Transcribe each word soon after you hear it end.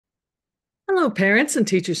Hello, parents and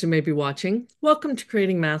teachers who may be watching. Welcome to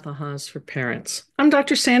Creating Math Ahas for Parents. I'm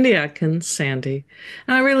Dr. Sandy Atkins, Sandy,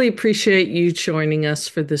 and I really appreciate you joining us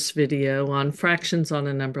for this video on fractions on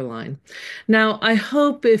a number line. Now, I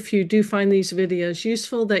hope if you do find these videos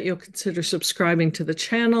useful that you'll consider subscribing to the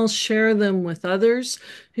channel, share them with others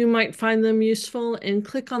who might find them useful, and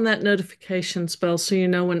click on that notifications bell so you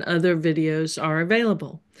know when other videos are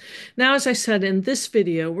available. Now, as I said, in this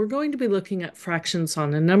video, we're going to be looking at fractions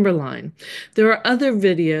on a number line. There are other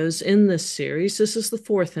videos in this series. This is the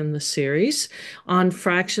fourth in the series on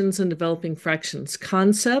fractions and developing fractions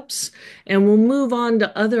concepts, and we'll move on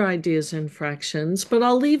to other ideas in fractions, but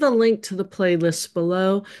I'll leave a link to the playlist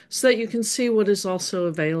below so that you can see what is also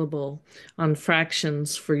available on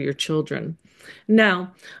fractions for your children.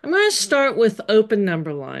 Now, I'm going to start with open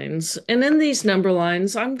number lines, and in these number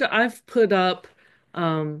lines, I've put up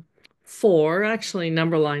four actually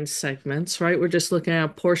number line segments, right? We're just looking at a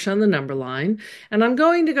portion of the number line, and I'm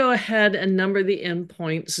going to go ahead and number the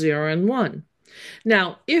endpoints 0 and 1.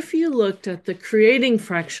 Now, if you looked at the creating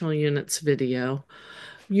fractional units video,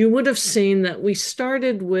 you would have seen that we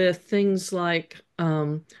started with things like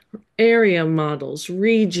area models,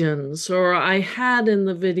 regions, or I had in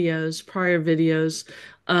the prior videos,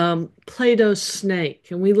 Plato's snake,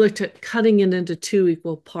 and we looked at cutting it into 2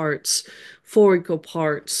 equal parts, 4 equal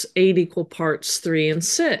parts, 8 equal parts, 3 and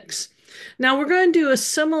 6. Now we're going to do a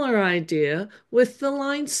similar idea with the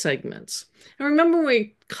line segments. And remember,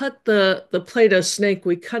 we cut the Plato's snake,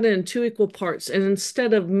 we cut it in 2 equal parts, and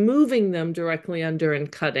instead of moving them directly under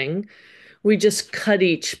and cutting, we just cut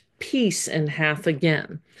each piece in half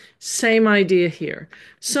again. Same idea here.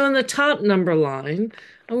 So in the top number line,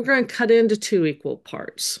 we're going to cut into 2 equal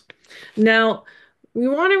parts. Now, we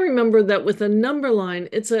want to remember that with a number line,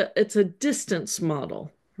 it's a distance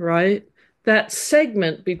model, right? That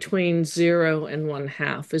segment between 0 and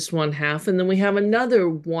 1/2 is 1/2, and then we have another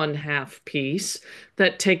 1/2 piece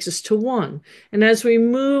that takes us to 1. And as we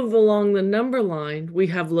move along the number line, we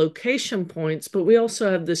have location points, but we also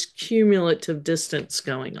have this cumulative distance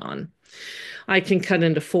going on. I can cut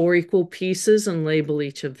into 4 equal pieces and label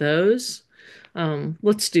each of those.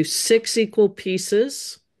 Let's do 6 equal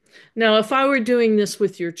pieces. Now, if I were doing this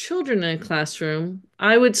with your children in a classroom,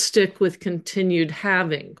 I would stick with continued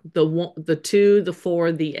halving, the 2, the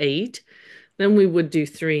 4, the 8. Then we would do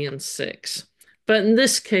 3 and 6. But in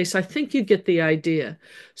this case, I think you get the idea.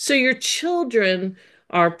 So your children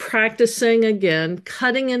are practicing again,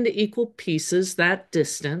 cutting into equal pieces, that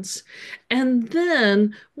distance. And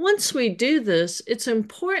then once we do this, it's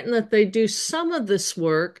important that they do some of this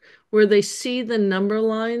work where they see the number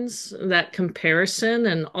lines, that comparison,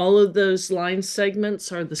 and all of those line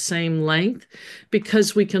segments are the same length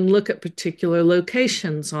because we can look at particular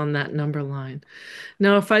locations on that number line.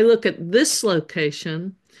 Now, if I look at this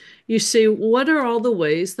location, you see what are all the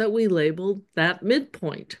ways that we labeled that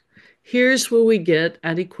midpoint. Here's where we get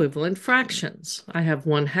at equivalent fractions. I have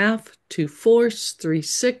 1/2, 2/4,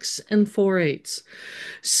 3/6, and 4/8.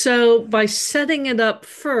 So by setting it up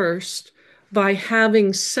first, by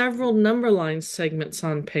having several number line segments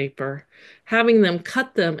on paper, having them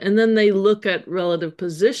cut them, and then they look at relative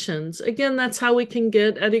positions, again, that's how we can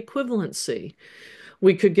get at equivalency.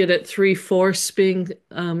 We could get at 3/4 being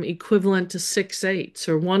equivalent to 6/8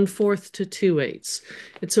 or 1/4 to 2/8.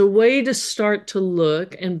 It's a way to start to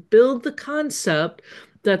look and build the concept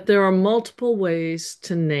that there are multiple ways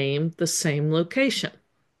to name the same location.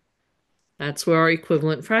 That's where our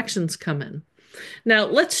equivalent fractions come in. Now,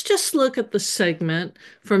 let's just look at the segment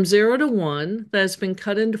from 0 to 1 that has been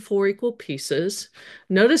cut into 4 equal pieces.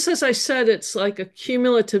 Notice, as I said, it's like a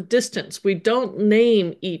cumulative distance. We don't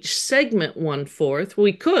name each segment 1/4.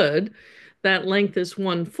 We could. That length is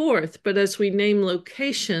 1/4. But as we name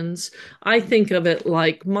locations, I think of it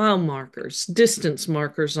like mile markers, distance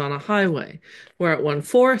markers on a highway. We're at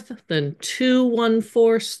 1/4, then 2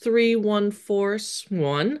 1/4, 3 1/4,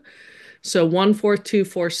 1. So 1/4,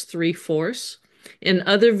 2/4, 3/4. In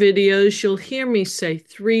other videos, you'll hear me say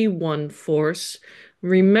 3 1/4,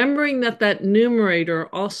 remembering that that numerator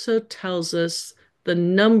also tells us the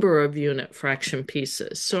number of unit fraction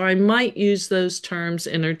pieces. So I might use those terms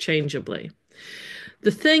interchangeably.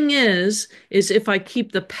 The thing is if I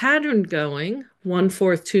keep the pattern going,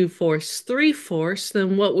 1/4, 2/4, 3/4,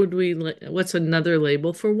 then what's another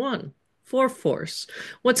label for 1? 4/4.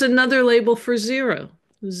 What's another label for 0?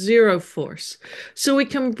 0/4. So we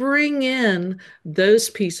can bring in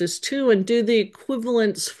those pieces too and do the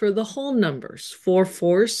equivalents for the whole numbers.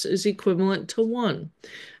 4/4 is equivalent to 1.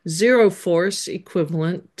 0/4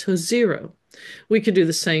 equivalent to 0. We could do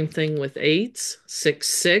the same thing with 8s,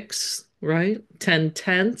 6/6, right?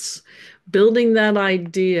 10/10. building that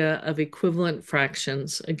idea of equivalent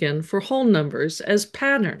fractions, again, for whole numbers as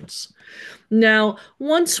patterns. Now,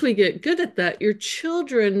 once we get good at that, your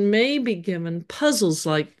children may be given puzzles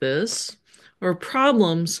like this or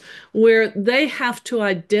problems where they have to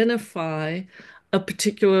identify a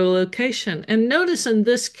particular location. And notice in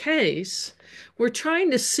this case, we're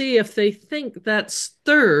trying to see if they think that's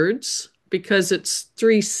thirds because it's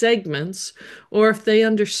three segments, or if they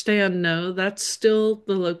understand, no, that's still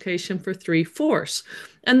the location for 3/4.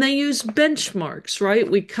 And they use benchmarks, right?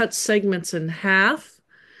 We cut segments in half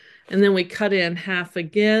and then we cut in half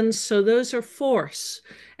again. So those are fourths.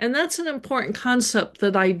 And that's an important concept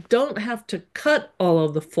that I don't have to cut all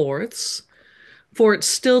of the fourths for it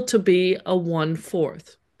still to be a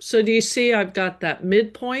 1/4. So do you see I've got that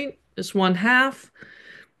midpoint is 1/2,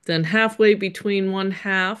 then halfway between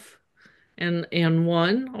 1/2 and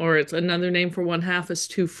 1, or it's another name for 1/2 is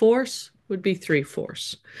 2/4, would be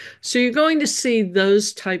 3/4. So you're going to see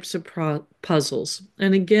those types of puzzles.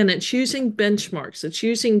 And again, it's using benchmarks. It's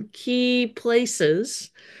using key places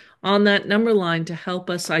on that number line to help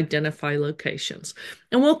us identify locations.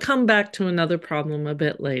 And we'll come back to another problem a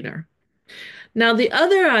bit later. Now, the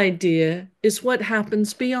other idea is what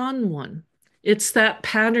happens beyond 1. It's that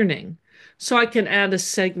patterning. So I can add a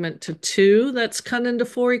segment to 2 that's cut into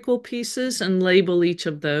 4 equal pieces and label each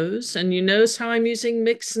of those. And you notice how I'm using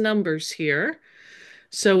mixed numbers here.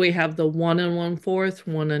 So we have the 1 and 1/4,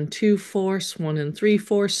 1 and 2/4, 1 and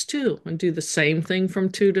 3/4, 2, and do the same thing from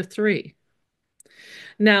 2 to 3.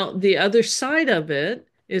 Now, the other side of it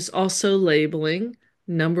is also labeling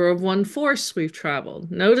number of 1/4 we've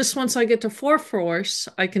traveled. Notice once I get to 4/4,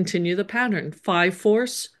 I continue the pattern.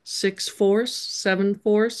 5/4, 6/4,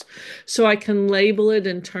 7/4. So I can label it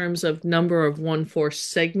in terms of number of 1/4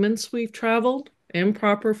 segments we've traveled,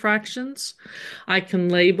 improper fractions. I can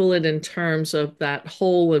label it in terms of that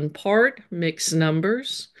whole and part, mixed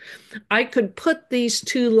numbers. I could put these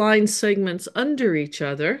two line segments under each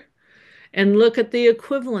other and look at the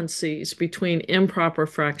equivalencies between improper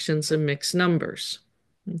fractions and mixed numbers.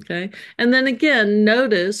 Okay, and then again,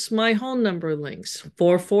 notice my whole number links: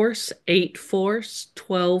 4/4, 8/4,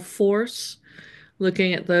 12/4.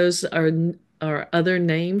 Looking at those are other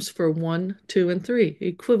names for 1, 2, and 3,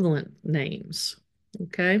 equivalent names.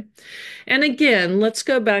 Okay, and again, let's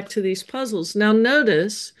go back to these puzzles. Now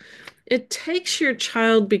notice it takes your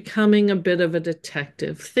child becoming a bit of a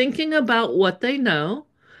detective, thinking about what they know.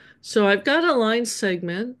 So I've got a line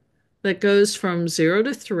segment that goes from 0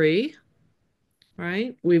 to 3,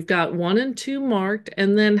 right? We've got 1 and 2 marked,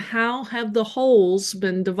 and then how have the wholes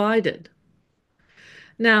been divided?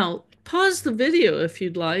 Now, pause the video if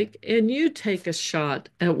you'd like, and you take a shot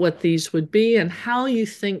at what these would be and how you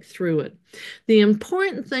think through it. The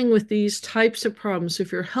important thing with these types of problems,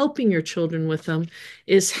 if you're helping your children with them,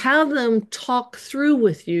 is have them talk through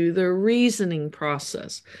with you their reasoning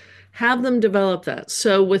process. Have them develop that.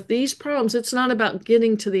 So with these problems, it's not about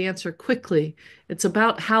getting to the answer quickly. It's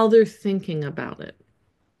about how they're thinking about it.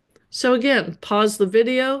 So again, pause the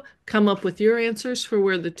video, come up with your answers for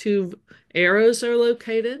where the two arrows are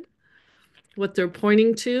located, what they're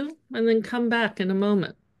pointing to, and then come back in a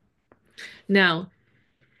moment. Now,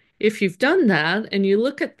 if you've done that and you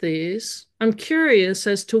look at these, I'm curious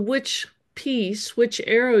as to which piece, which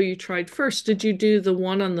arrow you tried first. Did you do the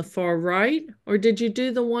one on the far right, or did you do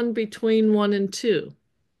the one between 1 and 2?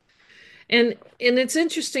 And it's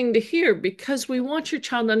interesting to hear because we want your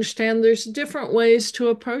child to understand there's different ways to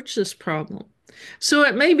approach this problem. So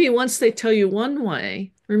it may be once they tell you one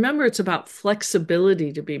way, remember it's about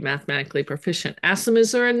flexibility to be mathematically proficient. Ask them,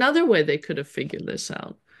 is there another way they could have figured this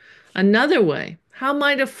out? Another way, how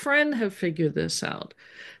might a friend have figured this out?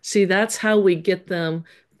 See, that's how we get them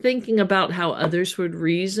thinking about how others would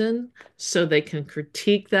reason so they can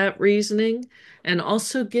critique that reasoning, and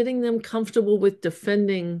also getting them comfortable with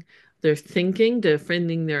defending their thinking,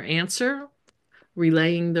 defending their answer,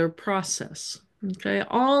 relaying their process. Okay,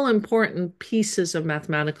 all important pieces of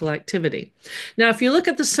mathematical activity. Now, if you look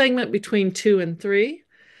at the segment between 2 and 3,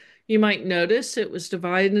 you might notice it was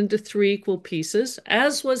divided into 3 equal pieces,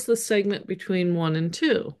 as was the segment between 1 and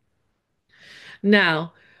 2.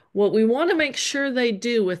 Now, what we want to make sure they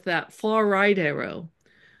do with that far right arrow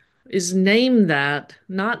is name that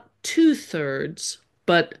not 2/3,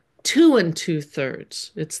 but 2 and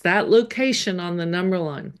 2/3. It's that location on the number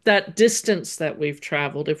line, that distance that we've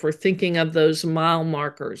traveled, if we're thinking of those mile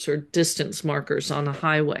markers or distance markers on a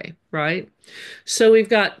highway, right? So we've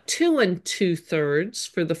got 2 and 2/3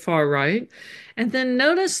 for the far right. And then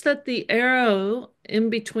notice that the arrow in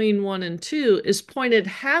between 1 and 2 is pointed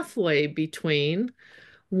halfway between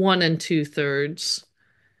 1 and 2/3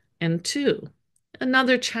 and 2.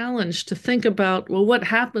 another challenge to think about, well, what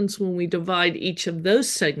happens when we divide each of those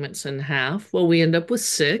segments in half? Well, we end up with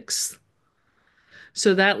 6.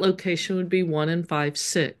 So that location would be 1 and 5,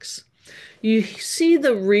 6. You see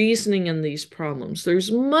the reasoning in these problems.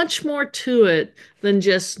 There's much more to it than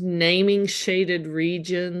just naming shaded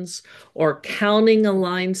regions or counting a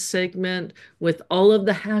line segment with all of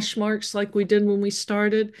the hash marks like we did when we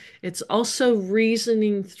started. It's also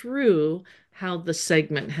reasoning through how the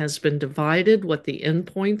segment has been divided, what the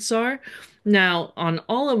endpoints are. Now, on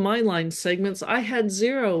all of my line segments, I had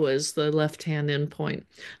 0 as the left-hand endpoint.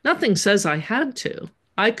 Nothing says I had to.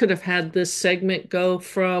 I could have had this segment go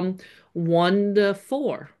from 1 to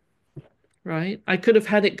 4, right? I could have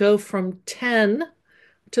had it go from 10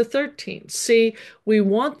 to 13. See, we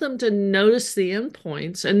want them to notice the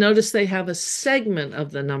endpoints and notice they have a segment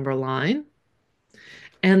of the number line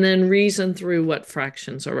and then reason through what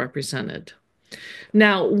fractions are represented.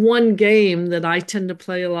 Now, one game that I tend to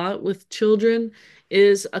play a lot with children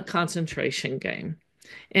is a concentration game.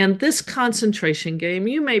 And this concentration game,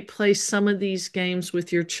 you may play some of these games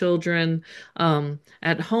with your children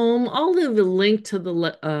at home. I'll leave a link to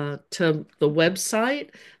the website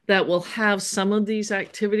that will have some of these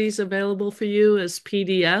activities available for you as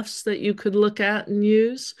PDFs that you could look at and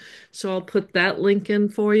use. So I'll put that link in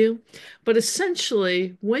for you. But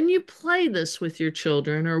essentially, when you play this with your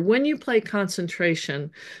children or when you play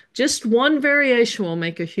concentration, just one variation will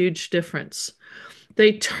make a huge difference.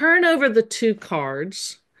 They turn over the 2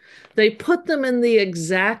 cards. They put them in the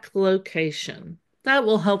exact location. That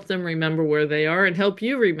will help them remember where they are and help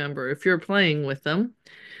you remember if you're playing with them.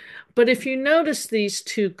 But if you notice these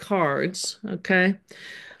 2 cards, okay,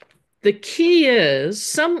 the key is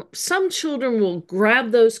some children will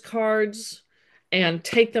grab those cards and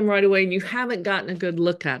take them right away, and you haven't gotten a good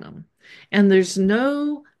look at them. And there's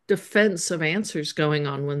no defense of answers going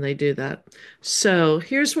on when they do that. So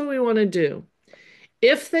here's what we want to do.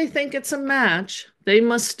 If they think it's a match, they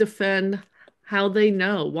must defend how they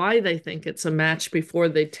know, why they think it's a match before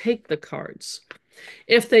they take the cards.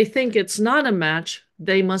 If they think it's not a match,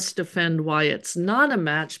 they must defend why it's not a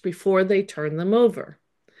match before they turn them over.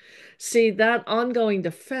 See, that ongoing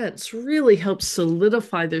defense really helps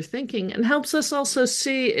solidify their thinking and helps us also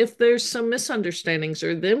see if there's some misunderstandings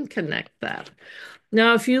or them connect that.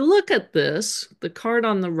 Now, if you look at this, the card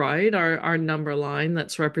on the right, our number line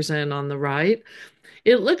that's represented on the right,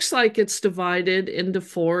 it looks like it's divided into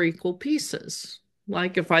 4 equal pieces.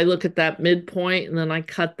 Like if I look at that midpoint and then I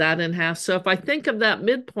cut that in half. So if I think of that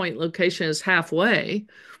midpoint location as halfway,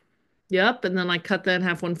 yep, and then I cut that in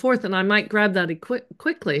half 1/4, and I might grab that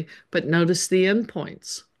quickly, but notice the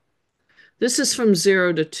endpoints. This is from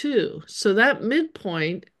 0 to 2. So that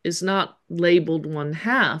midpoint is not labeled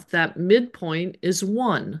 1/2. That midpoint is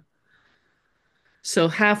 1. So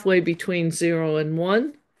halfway between 0 and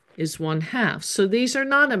 1 is 1/2. So these are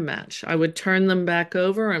not a match. I would turn them back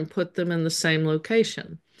over and put them in the same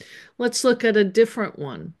location. Let's look at a different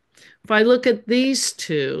one. If I look at these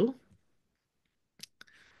 2,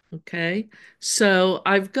 okay, so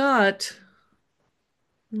I've got,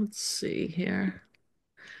 let's see here.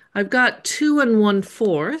 I've got 2 and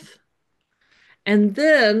 1/4, and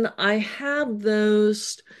then I have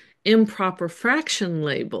those improper fraction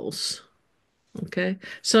labels. Okay,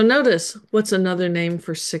 so notice what's another name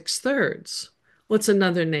for 6/3? What's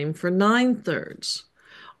another name for 9/3?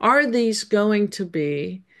 Are these going to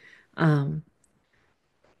be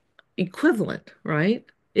equivalent, right?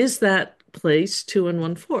 Is that place 2 and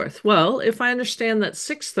 1/4? Well, if I understand that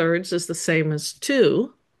 6/3 is the same as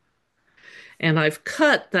 2, and I've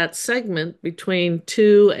cut that segment between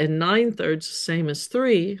 2 and 9/3 the same as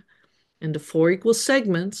 3 into 4 equal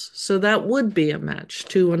segments, so that would be a match,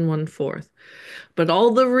 2 and 1/4. But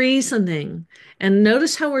all the reasoning, and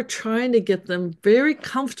notice how we're trying to get them very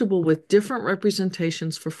comfortable with different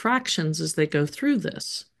representations for fractions as they go through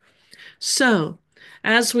this. So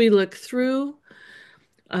as we look through,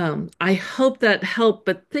 I hope that helped,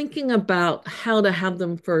 but thinking about how to have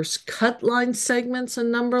them first cut line segments and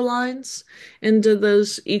number lines into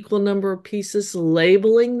those equal number of pieces,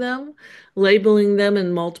 labeling them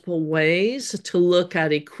in multiple ways to look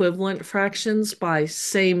at equivalent fractions by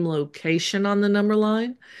same location on the number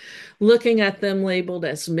line, looking at them labeled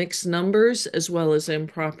as mixed numbers as well as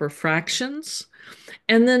improper fractions.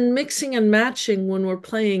 And then mixing and matching when we're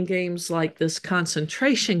playing games like this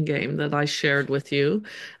concentration game that I shared with you.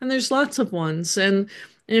 And there's lots of ones. And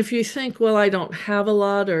if you think, well, I don't have a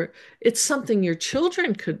lot, or it's something your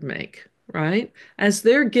children could make, right? As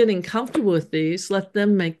they're getting comfortable with these, let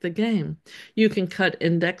them make the game. You can cut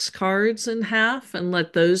index cards in half and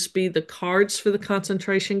let those be the cards for the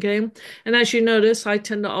concentration game. And as you notice, I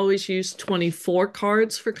tend to always use 24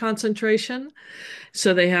 cards for concentration.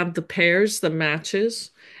 So they have the pairs, the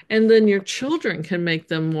matches, and then your children can make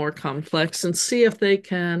them more complex and see if they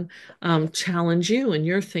can challenge you in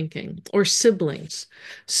your thinking or siblings.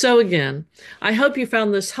 So, again, I hope you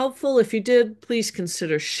found this helpful. If you did, please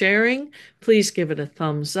consider sharing. Please give it a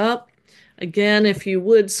thumbs up. Again, if you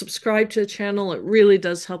would subscribe to the channel, it really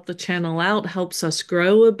does help the channel out, helps us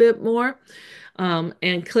grow a bit more.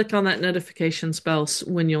 And click on that notifications bell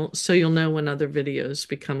so you'll know when other videos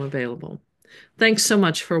become available. Thanks so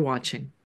much for watching.